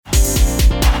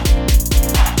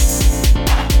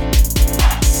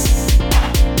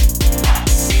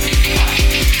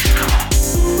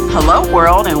Hello,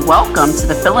 world, and welcome to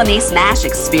the Philonise Nash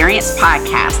Experience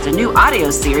Podcast, a new audio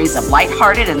series of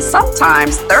lighthearted and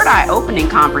sometimes third eye opening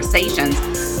conversations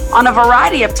on a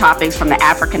variety of topics from the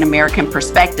African American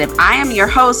perspective. I am your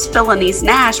host, Philonise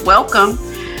Nash. Welcome.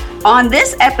 On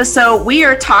this episode, we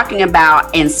are talking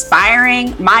about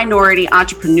inspiring minority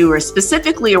entrepreneurs.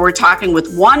 Specifically, we're talking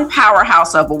with one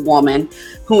powerhouse of a woman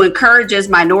who encourages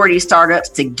minority startups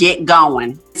to get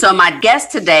going. So my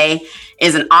guest today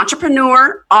is an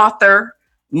entrepreneur, author,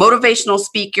 motivational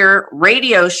speaker,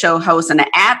 radio show host, and an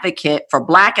advocate for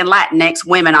Black and Latinx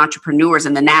women entrepreneurs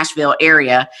in the Nashville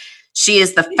area. She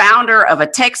is the founder of a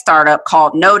tech startup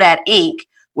called Know Dat Inc.,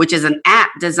 which is an app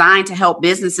designed to help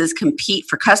businesses compete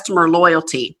for customer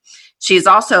loyalty. She is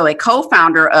also a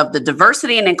co-founder of the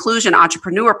Diversity and Inclusion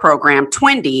Entrepreneur Program,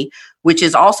 Twindy, which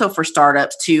is also for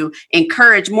startups to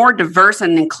encourage more diverse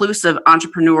and inclusive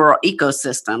entrepreneurial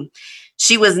ecosystem.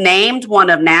 She was named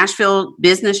one of Nashville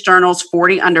Business Journal's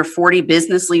 40 Under 40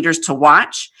 Business Leaders to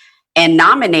Watch and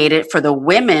nominated for the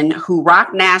Women Who Rock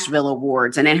Nashville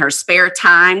Awards. And in her spare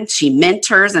time, she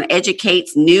mentors and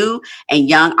educates new and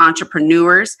young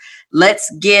entrepreneurs. Let's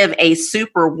give a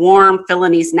super warm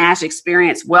Philonise Nash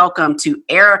Experience welcome to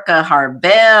Aireka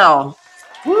Harvell.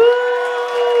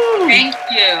 Woo! Thank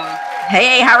you.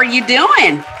 Hey, how are you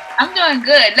doing? I'm doing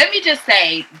good. Let me just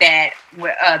say that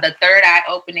the third eye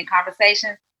opening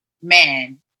conversation,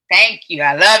 man, thank you.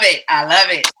 I love it. I love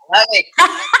it. I love it.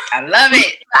 I love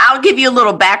it. I'll give you a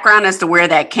little background as to where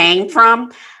that came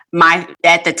from. My,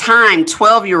 at the time,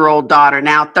 12-year-old daughter,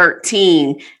 now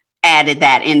 13, added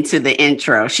that into the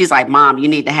intro. She's like, Mom, you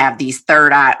need to have these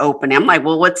third eye opening. I'm like,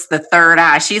 well, what's the third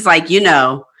eye? She's like,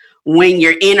 when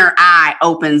your inner eye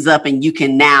opens up and you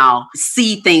can now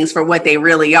see things for what they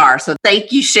really are. So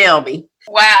thank you, Shelby.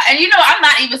 Wow. And I'm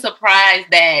not even surprised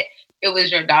that it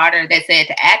was your daughter that said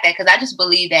to add that, because I just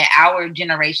believe that our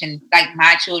generation, like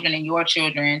my children and your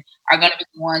children, are going to be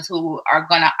the ones who are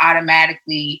going to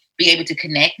automatically be able to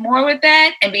connect more with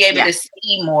that and be able to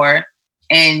see more.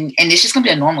 And it's just going to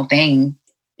be a normal thing.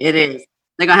 It is.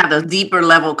 They're going to have those deeper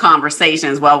level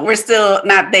conversations. Well, we're still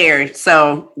not there.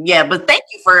 So, but thank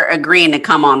you for agreeing to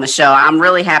come on the show. I'm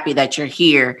really happy that you're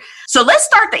here. So let's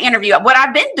start the interview. What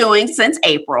I've been doing since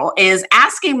April is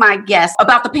asking my guests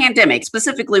about the pandemic,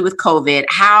 specifically with COVID,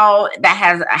 how that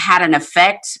has had an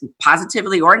effect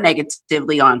positively or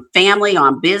negatively on family,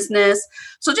 on business.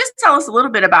 So just tell us a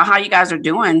little bit about how you guys are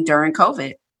doing during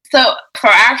COVID. So for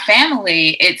our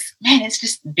family, it's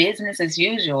just business as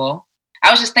usual. I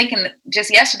was just thinking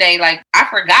just yesterday, I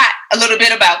forgot a little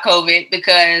bit about COVID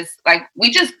because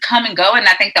we just come and go. And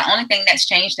I think the only thing that's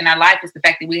changed in our life is the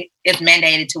fact that it's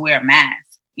mandated to wear a mask.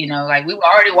 We were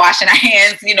already washing our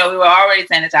hands, we were already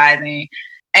sanitizing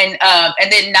and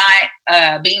then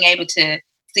not being able to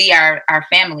see our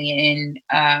family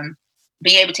and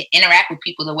being able to interact with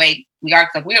people the way we are.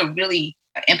 Because we're a really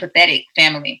empathetic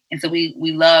family. And so we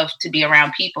love to be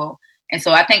around people. And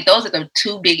so I think those are the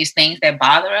two biggest things that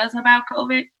bother us about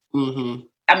COVID. Mm-hmm.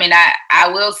 I mean,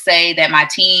 I will say that my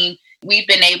team, we've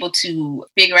been able to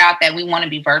figure out that we want to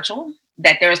be virtual,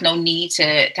 that there is no need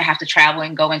to have to travel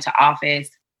and go into office.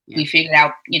 Yeah. We figured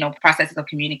out, processes of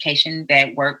communication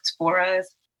that works for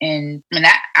us. And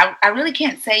I really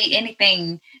can't say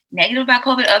anything negative about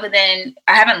COVID other than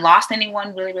I haven't lost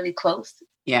anyone really, really close.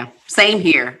 Yeah, same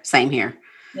here.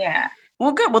 Yeah.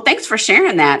 Well, good. Well, thanks for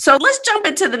sharing that. So let's jump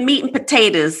into the meat and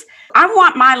potatoes. I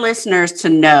want my listeners to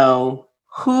know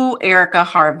who Aireka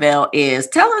Harvell is.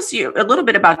 Tell us a little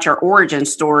bit about your origin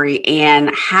story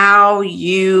and how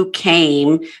you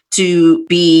came to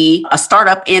be a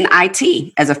startup in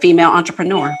IT as a female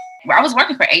entrepreneur. I was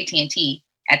working for AT&T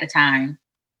at the time.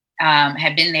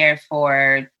 Had been there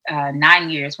for 9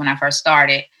 years when I first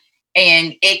started.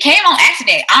 And it came on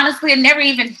accident. Honestly, I never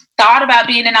even thought about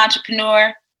being an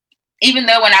entrepreneur. Even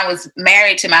though when I was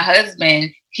married to my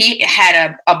husband, he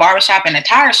had a barbershop and a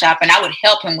tire shop, and I would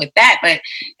help him with that. But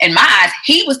in my eyes,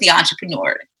 he was the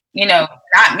entrepreneur,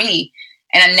 not me.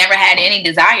 And I never had any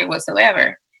desire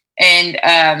whatsoever.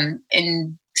 And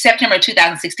in September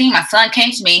 2016, my son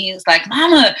came to me. He was like,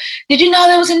 Mama, did you know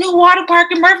there was a new water park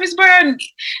in Murfreesboro? And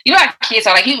how kids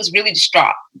are he was really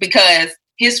distraught because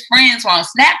his friends were on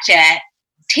Snapchat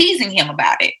teasing him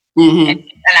about it. Mm-hmm. And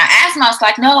I asked him, I was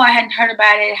like, no, I hadn't heard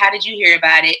about it. How did you hear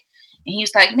about it? And he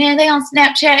was like, man, they on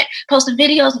Snapchat posting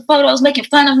videos and photos, making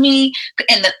fun of me.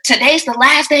 And today's the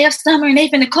last day of summer and they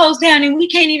finna close down and we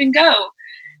can't even go.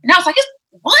 And I was like,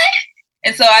 what?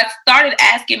 And so I started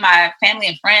asking my family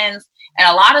and friends, and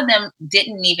a lot of them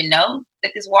didn't even know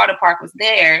that this water park was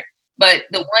there. But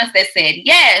the ones that said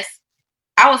yes,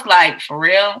 I was like, for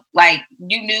real? Like,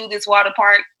 you knew this water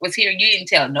park was here. You didn't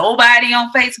tell nobody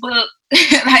on Facebook.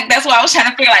 Like, that's why I was trying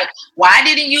to figure, like, why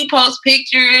didn't you post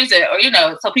pictures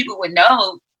or, so people would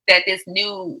know that this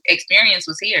new experience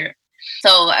was here. So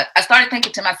I started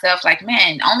thinking to myself, like,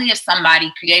 man, only if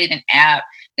somebody created an app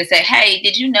that said, hey,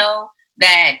 did you know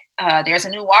that there's a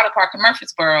new water park in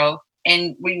Murfreesboro,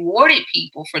 and rewarded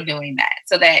people for doing that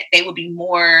so that they would be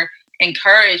more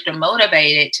encouraged or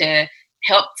motivated to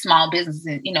help small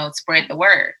businesses, spread the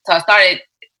word. So I started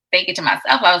thinking to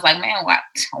myself, I was like, man,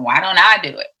 why don't I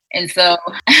do it? And so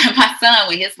my son,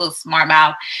 with his little smart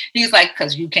mouth, he was like,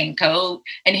 because you can't code.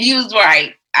 And he was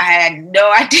right. I had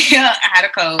no idea how to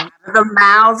code. The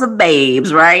mouths of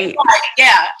babes, right?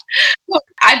 Yeah.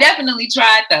 I definitely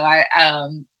tried, though.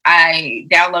 I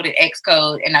downloaded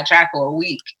Xcode and I tried for a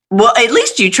week. Well, at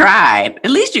least you tried.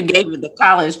 At least you gave it the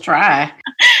college try.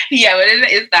 Yeah, but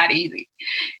it's not easy.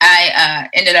 I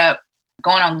ended up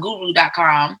going on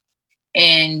guru.com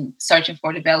and searching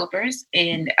for developers.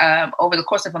 And over the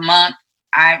course of a month,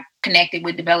 I connected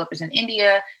with developers in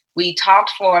India. We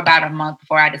talked for about a month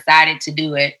before I decided to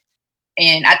do it.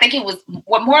 And I think it was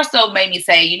what more so made me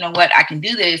say, you know what, I can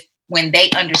do this, when they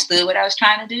understood what I was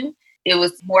trying to do. It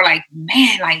was more like,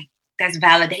 man, like, that's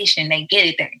validation. They get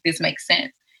it. That this makes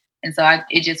sense. And so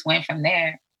it just went from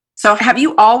there. So have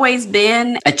you always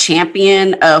been a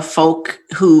champion of folk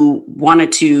who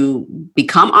wanted to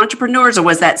become entrepreneurs, or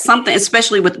was that something,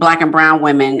 especially with Black and brown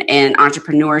women and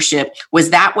entrepreneurship, was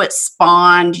that what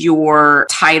spawned your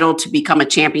title to become a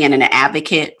champion and an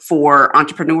advocate for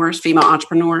entrepreneurs, female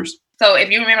entrepreneurs? So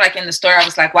if you remember, like in the story, I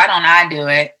was like, why don't I do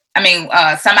it? I mean,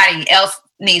 somebody else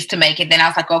needs to make it. Then I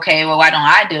was like, okay, well, why don't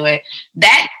I do it?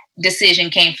 That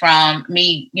decision came from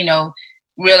me,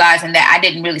 realizing that I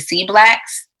didn't really see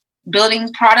Blacks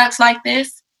building products like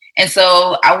this. And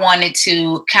so I wanted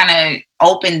to kind of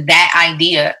open that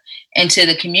idea into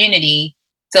the community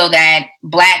so that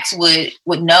Blacks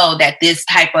would know that this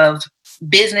type of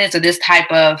business or this type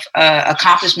of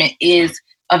accomplishment is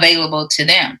available to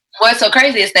them. What's so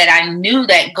crazy is that I knew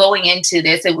that going into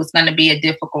this, it was going to be a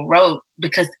difficult road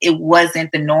because it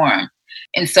wasn't the norm.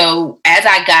 And so as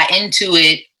I got into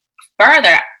it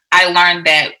further, I learned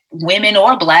that women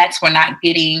or Blacks were not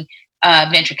getting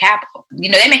venture capital.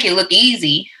 They make it look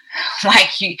easy. Like,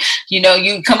 you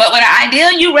come up with an idea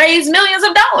and you raise millions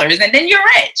of dollars and then you're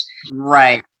rich.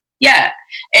 Right. Yeah.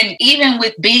 And even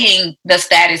with being the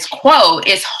status quo,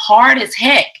 it's hard as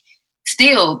heck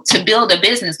still to build a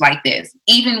business like this,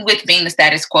 even with being the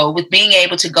status quo, with being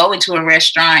able to go into a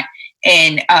restaurant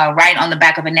and write on the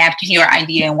back of a napkin your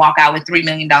idea and walk out with $3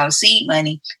 million seed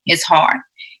money is hard.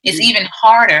 It's even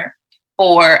harder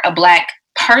for a Black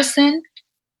person,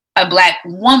 a Black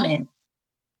woman,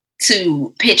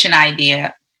 to pitch an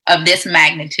idea of this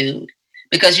magnitude,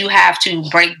 because you have to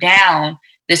break down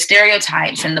the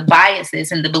stereotypes and the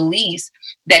biases and the beliefs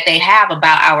that they have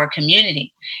about our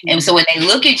community. And so when they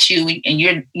look at you and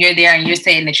you're there and you're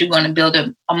saying that you're going to build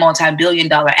a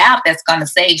multi-billion-dollar app that's going to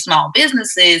save small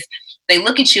businesses, they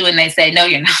look at you and they say, no,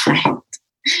 you're not.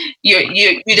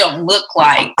 You don't look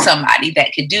like somebody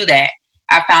that could do that.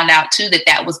 I found out too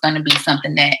that was going to be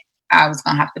something that I was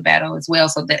going to have to battle as well.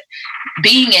 So that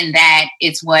being in that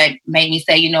is what made me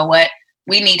say, you know what,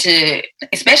 we need to,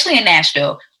 especially in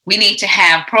Nashville, we need to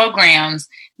have programs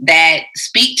that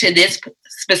speak to this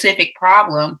specific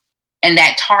problem and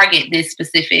that target this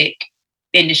specific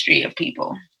industry of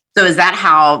people. So is that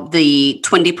how the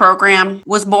Twindy program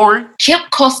was born? Kip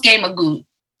Koske Magut.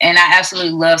 And I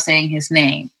absolutely love saying his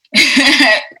name. Say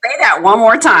that one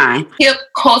more time. Kip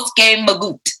Koske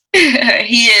Magut.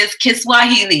 He is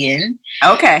Kiswahilian.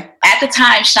 Okay. At the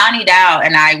time, Shani Dow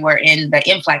and I were in the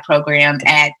in-flight program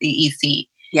at the EC.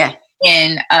 Yeah.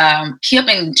 And Kip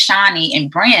and Shani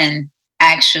and Bren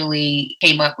actually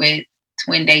came up with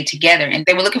Twin Day together. And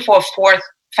they were looking for a fourth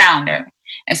founder.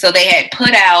 And so they had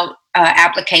put out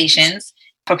applications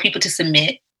for people to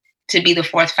submit to be the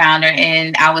fourth founder.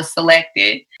 And I was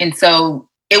selected. And so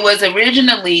it was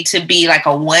originally to be like a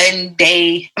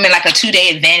 2-day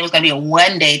event. It was going to be a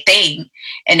 1-day thing.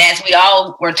 And as we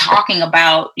all were talking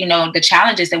about, the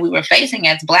challenges that we were facing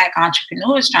as Black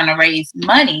entrepreneurs trying to raise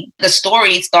money, the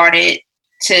story started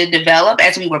to develop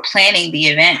as we were planning the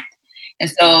event. And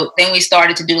so then we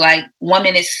started to do like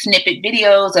 1-minute snippet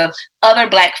videos of other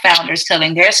Black founders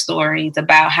telling their stories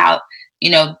about how,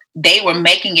 they were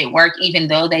making it work even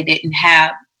though they didn't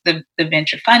have the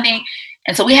venture funding.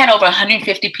 And so we had over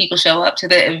 150 people show up to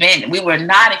the event. We were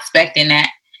not expecting that.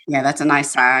 Yeah, that's a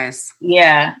nice size.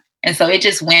 Yeah. And so it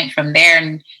just went from there.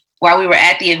 And while we were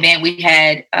at the event, we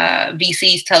had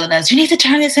VCs telling us, you need to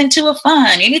turn this into a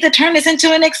fund. You need to turn this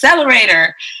into an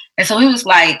accelerator. And so he was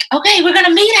like, okay, we're going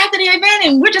to meet after the event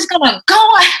and we're just going to go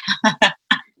on.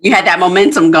 You had that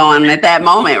momentum going at that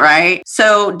moment, right?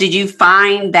 So did you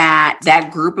find that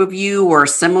that group of you or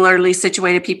similarly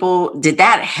situated people, did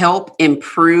that help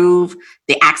improve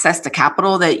the access to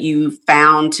capital that you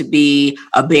found to be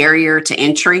a barrier to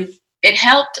entry? It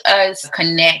helped us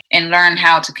connect and learn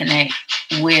how to connect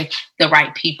with the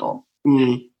right people.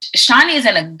 Shawnee is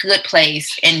in a good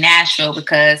place in Nashville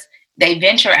because they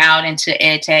venture out into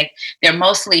ed tech. They're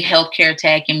mostly healthcare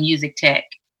tech and music tech.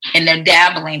 And they're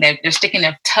dabbling, they're sticking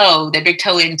their big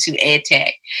toe into ed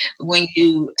tech. When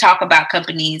you talk about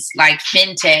companies like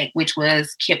FinTech, which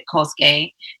was Kip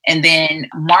Koske, and then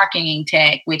marketing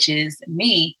tech, which is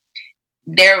me,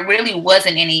 there really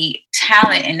wasn't any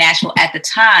talent in Nashville at the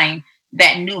time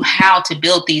that knew how to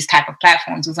build these type of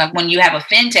platforms. It's like when you have a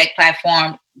FinTech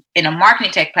platform and a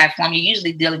marketing tech platform, you're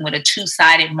usually dealing with a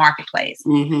two-sided marketplace.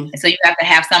 And so you have to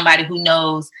have somebody who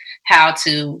knows how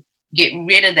to get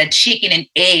rid of the chicken and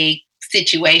egg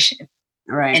situation.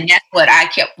 Right. And that's what I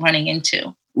kept running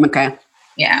into. Okay.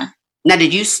 Yeah. Now,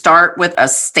 did you start with a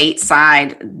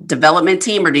stateside development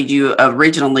team or did you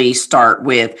originally start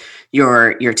with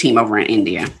your team over in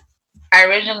India? I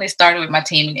originally started with my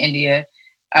team in India.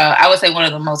 I would say one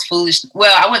of the most foolish,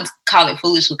 well, I wouldn't call it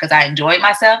foolish because I enjoyed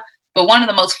myself, but one of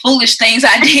the most foolish things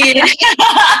I did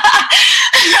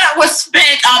was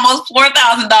spent almost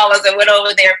 $4,000 and went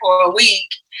over there for a week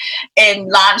and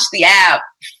launched the app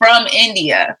from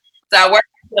India. So I worked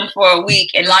with them for a week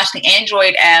and launched the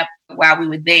Android app while we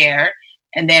were there,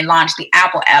 and then launched the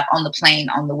Apple app on the plane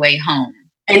on the way home.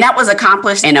 And that was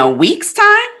accomplished in a week's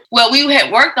time? Well, we had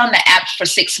worked on the app for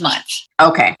 6 months.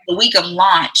 Okay. The week of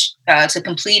launch, to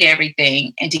complete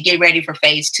everything and to get ready for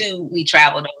phase 2, we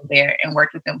traveled over there and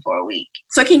worked with them for a week.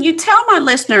 So can you tell my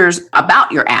listeners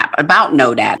about your app, about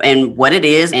Node App, and what it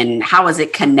is and how is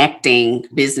it connecting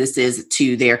businesses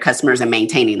to their customers and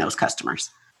maintaining those customers?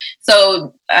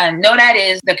 So Node App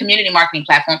is the community marketing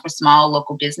platform for small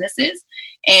local businesses.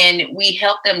 And we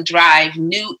help them drive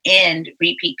new and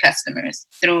repeat customers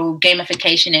through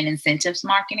gamification and incentives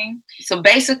marketing. So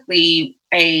basically,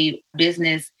 a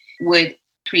business would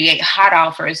create hot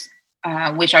offers,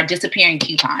 which are disappearing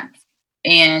coupons.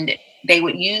 And they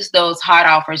would use those hot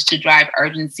offers to drive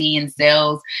urgency and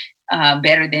sales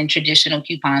better than traditional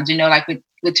coupons. You know, like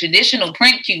with traditional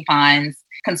print coupons,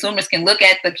 consumers can look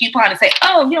at the coupon and say,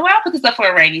 oh, you know what, I'll put this up for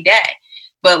a rainy day.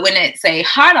 But when it's a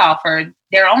hot offer,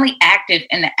 they're only active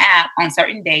in the app on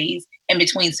certain days and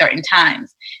between certain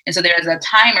times. And so there's a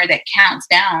timer that counts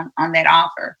down on that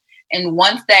offer. And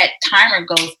once that timer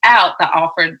goes out, the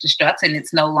offer destructs and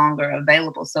it's no longer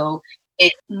available. So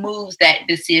it moves that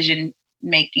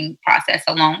decision-making process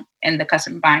along in the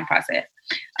customer buying process.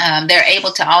 They're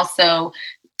able to also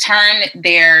turn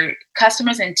their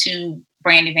customers into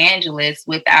brand evangelists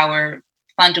with our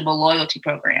fungible loyalty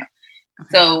program.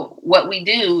 So what we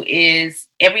do is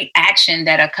every action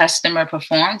that a customer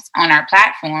performs on our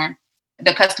platform,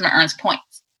 the customer earns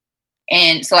points.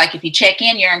 And so like if you check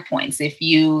in, you earn points. If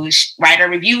you write a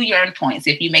review, you earn points.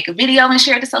 If you make a video and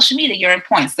share it to social media, you earn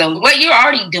points. So what you're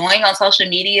already doing on social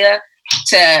media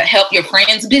to help your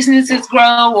friends' businesses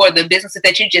grow or the businesses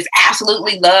that you just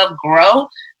absolutely love grow,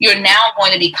 you're now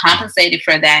going to be compensated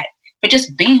for that, for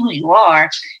just being who you are.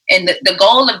 And the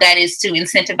goal of that is to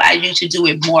incentivize you to do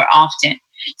it more often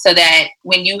so that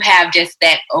when you have just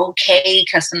that okay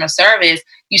customer service,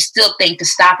 you still think to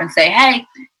stop and say, hey,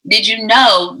 did you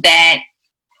know that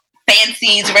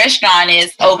Fancy's restaurant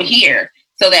is over here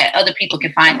so that other people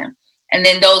can find them? And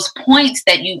then those points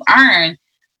that you earn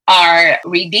are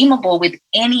redeemable with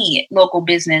any local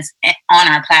business on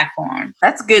our platform.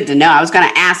 That's good to know. I was going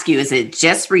to ask you, is it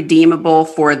just redeemable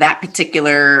for that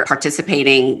particular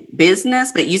participating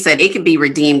business? But you said it can be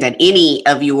redeemed at any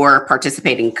of your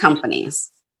participating companies.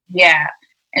 Yeah.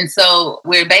 And so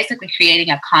we're basically creating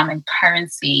a common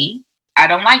currency. I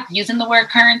don't like using the word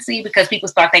currency because people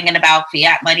start thinking about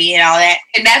fiat money and all that.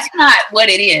 And that's not what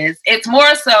it is. It's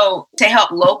more so to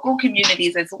help local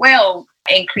communities as well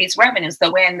increase revenue.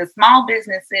 So when the small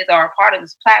businesses are a part of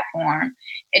this platform,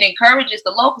 it encourages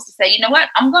the locals to say, you know what,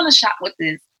 I'm going to shop with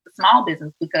this small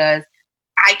business because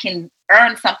I can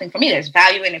earn something for me. There's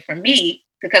value in it for me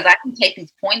because I can take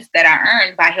these points that I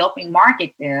earned by helping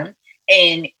market them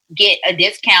and get a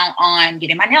discount on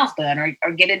getting my nails done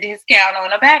or get a discount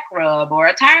on a back rub or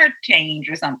a tire change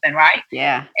or something, right?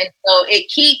 Yeah. And so it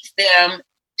keeps them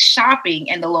shopping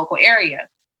in the local area.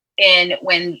 And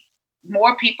when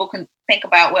more people can think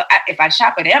about, well, if I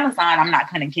shop at Amazon, I'm not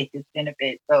going to get this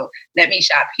benefit. So let me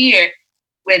shop here.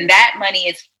 When that money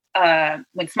is,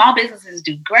 when small businesses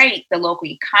do great, the local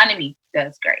economy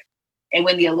does great. And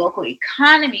when the local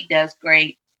economy does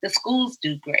great, the schools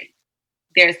do great.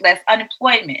 There's less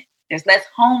unemployment. There's less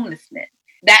homelessness.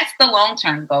 That's the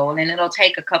long-term goal, and it'll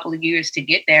take a couple of years to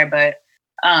get there. But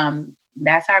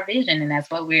that's our vision, and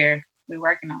that's what we're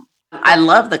working on. I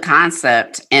love the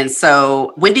concept. And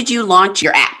so, when did you launch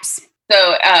your apps?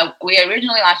 So we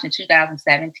originally launched in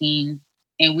 2017,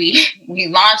 and we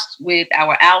launched with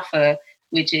our alpha,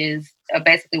 which is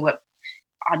basically what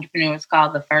entrepreneurs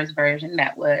call the first version.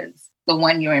 That was the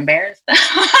one you're embarrassed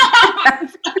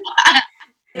of.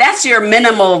 That's your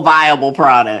minimal viable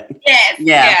product. Yes.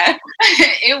 Yeah.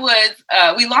 It was,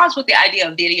 we launched with the idea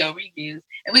of video reviews,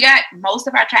 and we got most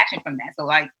of our traction from that. So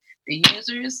like the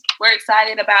users were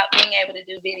excited about being able to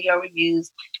do video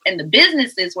reviews, and the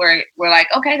businesses were like,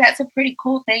 okay, that's a pretty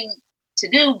cool thing to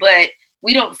do, but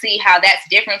we don't see how that's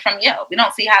different from Yelp. We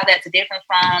don't see how that's different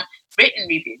from written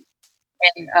reviews.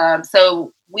 And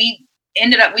so we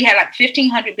ended up, we had like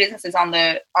 1,500 businesses on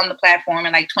the platform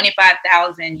and like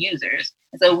 25,000 users.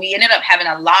 And so we ended up having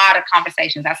a lot of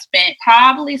conversations. I spent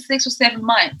probably 6 or 7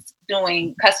 months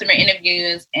doing customer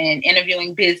interviews and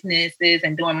interviewing businesses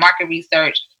and doing market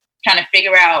research, trying to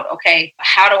figure out, okay,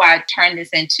 how do I turn this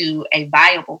into a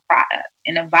viable product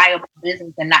and a viable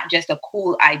business and not just a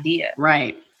cool idea?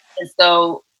 Right. And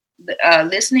so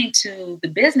listening to the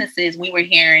businesses, we were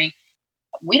hearing,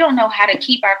 we don't know how to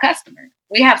keep our customers.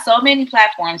 We have so many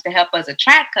platforms to help us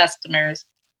attract customers,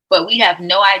 but we have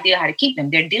no idea how to keep them.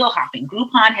 They're deal hopping.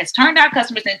 Groupon has turned our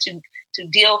customers into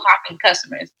deal hopping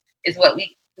customers, is what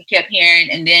we kept hearing.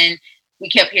 And then we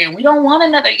kept hearing, we don't want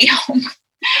another Yelp.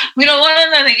 We don't want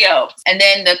another Yelp. And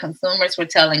then the consumers were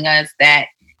telling us that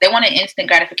they wanted instant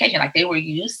gratification. Like they were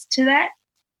used to that,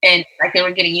 and like they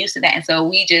were getting used to that. And so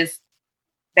we just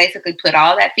basically put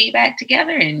all that feedback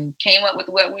together and came up with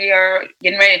what we are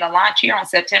getting ready to launch here on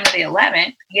September the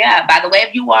 11th. Yeah, by the way,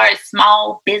 if you are a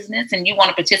small business and you want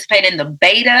to participate in the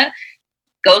beta,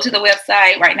 go to the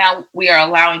website. Right now, we are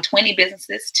allowing 20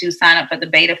 businesses to sign up for the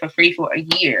beta for free for a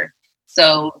year.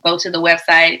 So go to the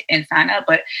website and sign up.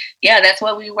 But yeah, that's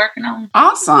what we're working on.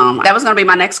 Awesome. That was going to be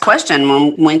my next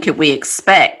question. When could we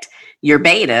expect your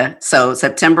beta? So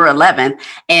September 11th.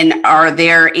 And are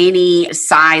there any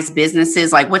size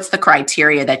businesses? Like what's the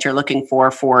criteria that you're looking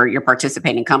for your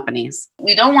participating companies?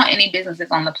 We don't want any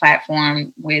businesses on the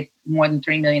platform with more than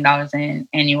 $3 million in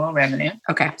annual revenue.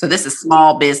 Okay. So this is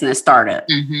small business startup.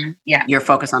 Mm-hmm. Yeah. You're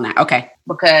focused on that. Okay.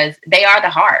 Because they are the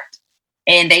heart.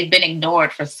 And they've been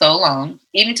ignored for so long,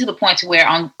 even to the point to where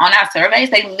on our surveys,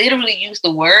 they literally use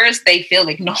the words they feel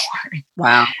ignored.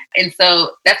 Wow. And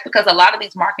so that's because a lot of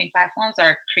these marketing platforms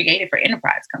are created for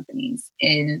enterprise companies.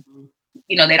 And,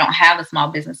 you know, they don't have a small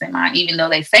business in mind. Even though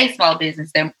they say small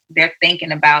business, they're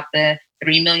thinking about the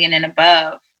 3 million and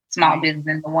above small business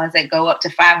and the ones that go up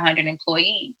to 500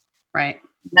 employees. Right.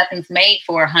 Nothing's made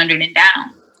for 100 and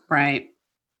down. Right.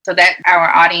 So that's our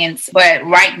audience. But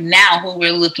right now, who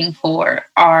we're looking for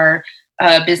are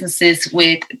businesses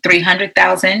with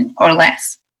 300,000 or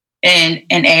less in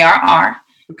ARR,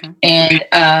 okay, and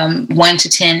 1 to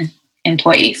 10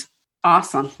 employees.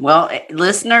 Awesome. Well,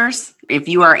 listeners, if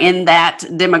you are in that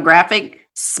demographic,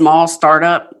 small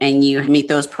startup, and you meet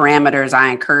those parameters,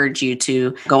 I encourage you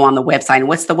to go on the website. And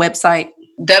what's the website?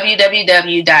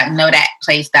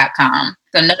 www.nodatplace.com.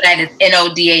 So Nodat is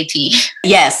NODAT.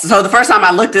 Yes. So the first time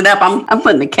I looked it up, I'm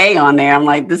putting the K on there. I'm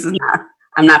like,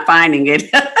 I'm not finding it.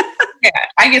 Yeah,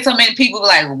 I get so many people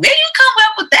like, where you come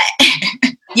up with that?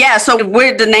 Yeah. So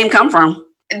where did the name come from?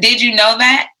 Did you know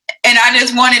that? And I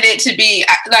just wanted it to be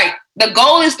like, the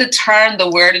goal is to turn the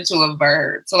word into a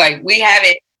verb. So like we have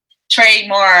it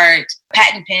trademarked,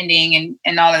 patent pending,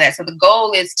 and all of that. So the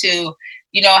goal is to,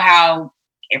 you know how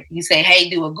if you say, hey,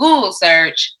 do a Google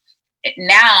search,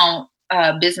 now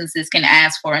businesses can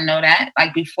ask for a Nodat.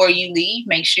 Like before you leave,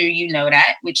 make sure you know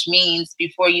that, which means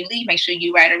before you leave, make sure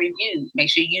you write a review. Make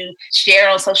sure you share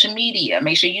on social media.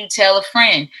 Make sure you tell a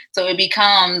friend. So it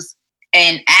becomes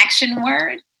an action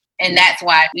word. And that's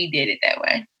why we did it that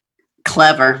way.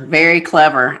 Clever. Very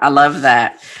clever. I love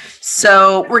that.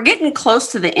 So we're getting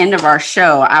close to the end of our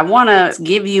show. I want to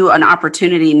give you an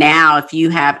opportunity now if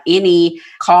you have any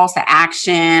calls to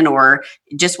action or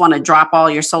just want to drop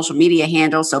all your social media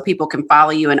handles so people can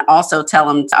follow you and also tell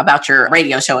them about your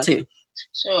radio show too.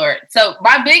 Sure. So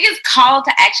my biggest call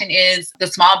to action is the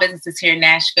small businesses here in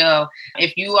Nashville.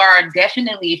 If you are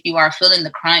feeling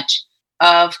the crunch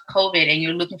of COVID and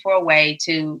you're looking for a way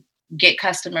to get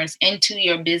customers into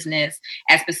your business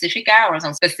at specific hours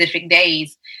on specific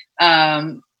days,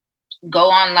 go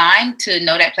online to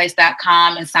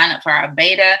nodatplace.com and sign up for our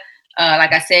beta.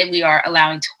 Like I said, we are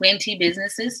allowing 20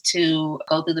 businesses to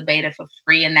go through the beta for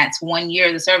free, and that's 1 year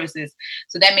of the services.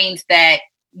 So that means that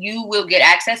you will get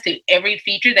access to every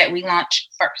feature that we launch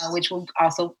first, which will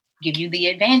also give you the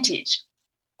advantage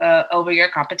over your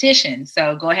competition.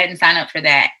 So go ahead and sign up for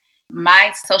that.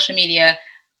 My social media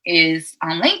is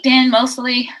on LinkedIn,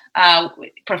 mostly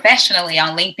professionally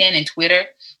on LinkedIn and Twitter.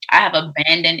 I have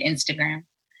abandoned Instagram.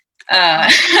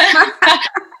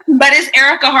 But it's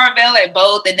Aireka Harvell at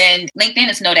both. And then LinkedIn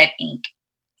is Know That Inc.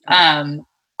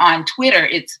 On Twitter,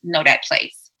 it's Know That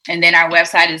Place. And then our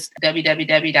website is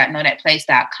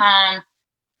www.knowthatplace.com.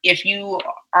 If you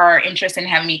are interested in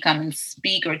having me come and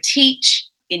speak or teach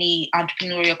any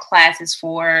entrepreneurial classes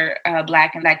for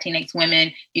Black and Latinx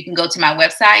women, you can go to my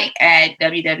website at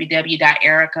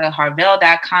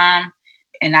www.airekaharvell.com.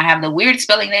 And I have the weird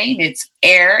spelling name. It's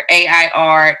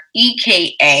Aireka,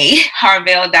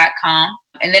 Harvell.com.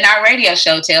 And then our radio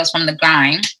show, Tales from the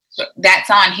Grind. That's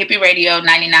on Hippie Radio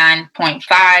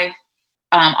 99.5.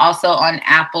 Also on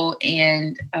Apple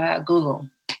and Google.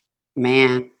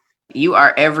 Man, you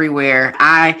are everywhere.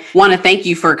 I want to thank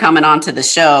you for coming on to the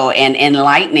show and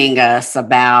enlightening us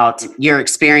about your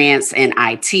experience in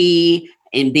IT,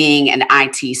 in being an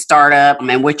IT startup,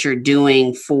 and what you're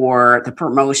doing for the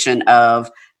promotion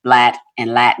of Black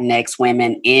and Latinx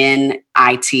women in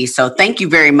IT. So thank you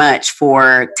very much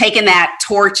for taking that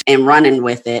torch and running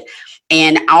with it.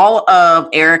 And all of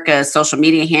Aireka's social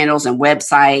media handles and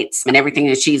websites and everything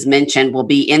that she's mentioned will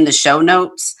be in the show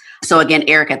notes. So again,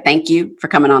 Aireka, thank you for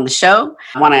coming on the show.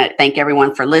 I want to thank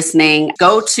everyone for listening.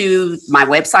 Go to my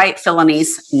website,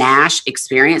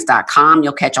 PhilaniceNashExperience.com.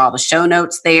 You'll catch all the show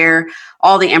notes there,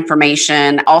 all the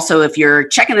information. Also, if you're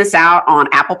checking this out on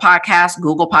Apple Podcasts,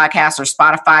 Google Podcasts, or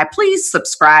Spotify, please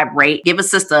subscribe, rate, give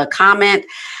us just a comment.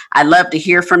 I'd love to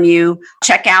hear from you.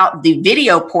 Check out the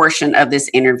video portion of this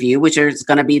interview, which is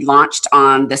going to be launched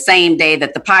on the same day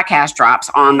that the podcast drops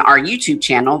on our YouTube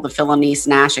channel, the Philanice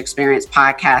Nash Experience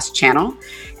Podcast channel.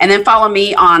 And then follow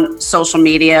me on social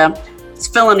media. It's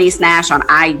Philanice Nash on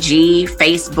IG,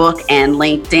 Facebook, and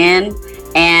LinkedIn.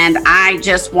 And I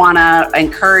just want to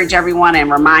encourage everyone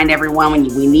and remind everyone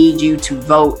we need you to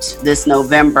vote this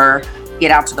November. Get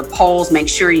out to the polls, make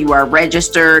sure you are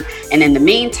registered. And in the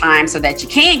meantime, so that you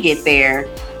can get there,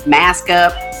 mask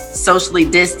up, socially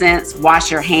distance, wash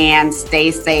your hands,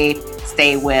 stay safe,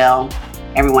 stay well.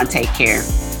 Everyone take care.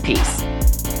 Peace.